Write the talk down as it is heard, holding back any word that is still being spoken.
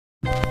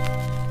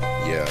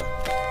Yeah.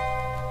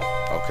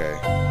 Okay.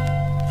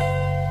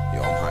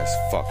 Yo, I'm high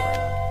as fuck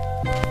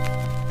right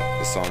now.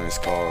 This song is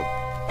called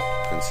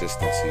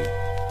Consistency.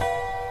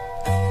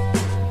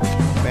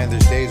 Man,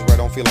 there's days where I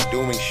don't feel like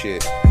doing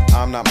shit.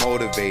 I'm not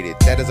motivated.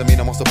 That doesn't mean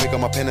I'm also pick up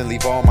my pen and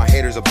leave all my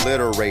haters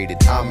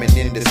obliterated. I'm an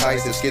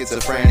indecisive,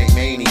 schizophrenic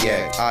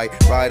maniac. I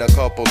write a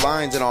couple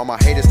lines and all my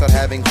haters start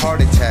having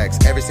heart attacks.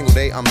 Every single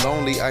day I'm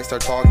lonely, I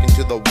start talking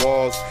to the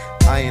walls.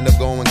 I end up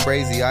going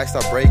crazy, I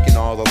start breaking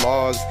all the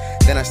laws.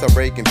 Then I start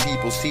breaking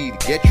people's teeth.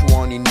 Get you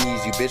on your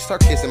knees, you bitch,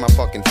 start kissing my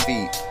fucking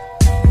feet.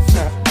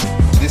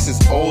 This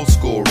is old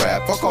school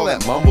rap. Fuck all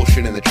that mumble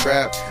shit in the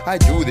trap. I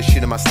do this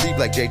shit in my sleep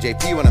like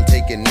JJP when I'm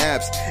taking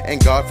naps.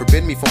 And God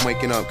forbid me from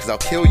waking up, cause I'll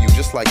kill you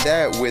just like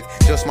that with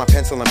just my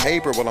pencil and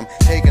paper while I'm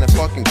taking a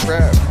fucking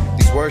crap.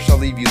 These words shall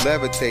leave you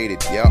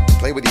levitated. Yeah,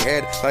 play with your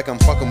head like I'm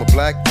fucking with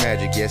black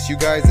magic. Yes, you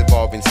guys have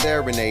all been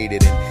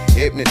serenaded and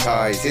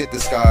hypnotized. Hit the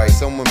sky.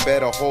 Someone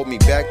better hold me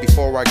back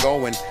before I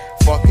go and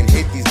fucking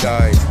hit these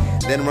guys.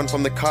 Then run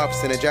from the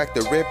cops in a Jack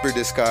the Ripper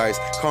disguise.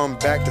 Come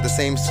back to the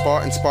same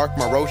spot and spark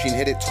my Roshi and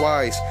hit it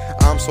twice.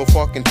 I'm so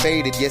fucking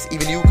faded, yes,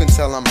 even you can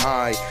tell I'm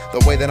high.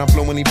 The way that I'm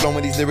fluently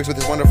blowing these lyrics with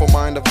this wonderful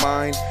mind of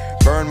mine.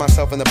 Burn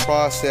myself in the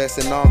process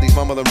and all these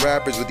mumbling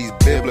rappers with these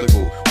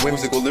biblical,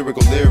 whimsical,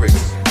 lyrical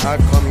lyrics.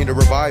 I've come here to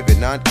revive it,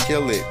 not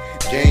kill it.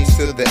 James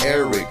to the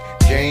Eric,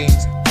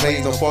 James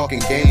plays no fucking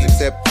games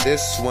except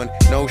this one.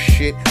 No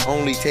shit,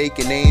 only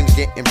taking names,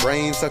 getting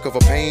brains, sucker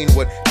for pain.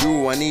 What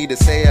do I need to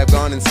say? I've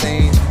gone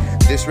insane.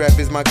 This rap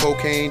is my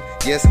cocaine,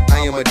 yes, I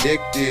am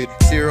addicted.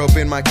 Syrup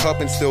in my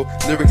cup and still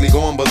lyrically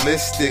going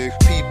ballistic.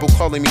 People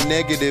calling me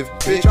negative,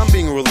 bitch, I'm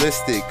being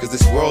realistic. Cause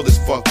this world is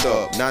fucked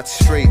up, not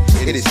straight,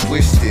 it is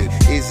twisted.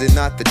 Is it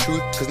not the truth?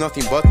 Cause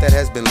nothing but that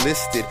has been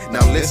listed.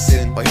 Now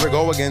listen, but here we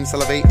go again,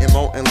 salivating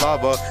molten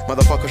lava.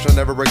 Motherfucker shall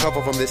never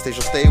recover from this, they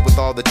shall stay with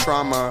all the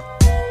trauma.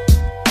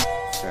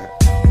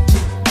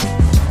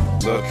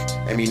 Look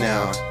at me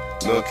now,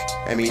 look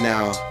at me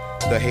now.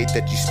 The hate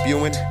that you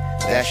spewing,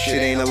 that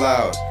shit ain't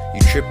allowed. You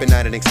tripping,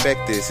 I didn't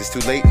expect this. It's too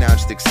late now,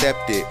 just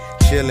accept it.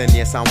 Chillin',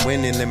 yes I'm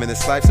winning, living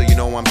this life so you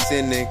know I'm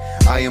sinning.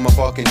 I am a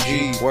fucking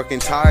G, working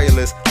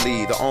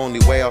tirelessly. The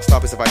only way I'll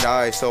stop is if I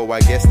die, so I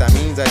guess that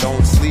means I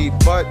don't sleep.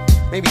 But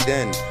maybe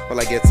then will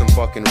I get some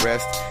fucking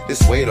rest.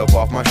 This weight up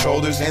off my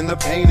shoulders and the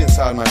pain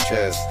inside my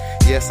chest.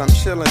 Yes, I'm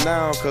chillin'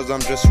 now cause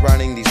I'm just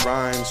writing these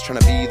rhymes, trying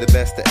to be the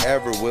best that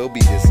ever will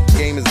be. This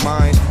game is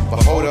mine,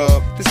 but hold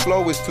up, this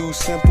flow is too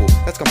simple,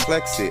 let's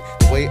complex it.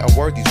 The way I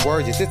word these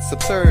words, yes it's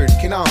absurd,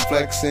 can I'm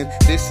flexing.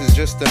 This is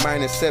just a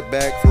minor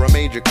setback for a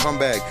major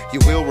comeback. You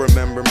will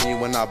remember me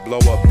when I blow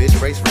up, bitch,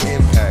 race for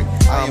impact.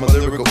 I am a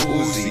lyrical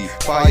Uzi,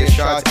 fire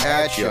shots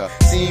at ya.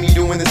 See me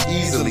doing this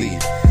easily,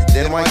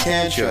 then why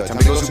can't ya? Time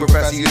to go super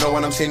fast, you know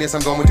what I'm saying. Yes,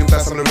 I'm going too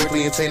fast, I'm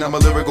lyrically insane. I'm a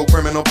lyrical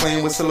criminal,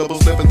 playing with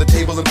syllables, flipping the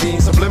tables and being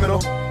subliminal.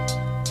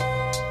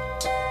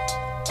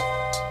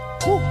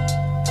 Woo.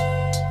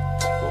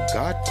 Well,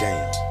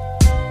 goddamn.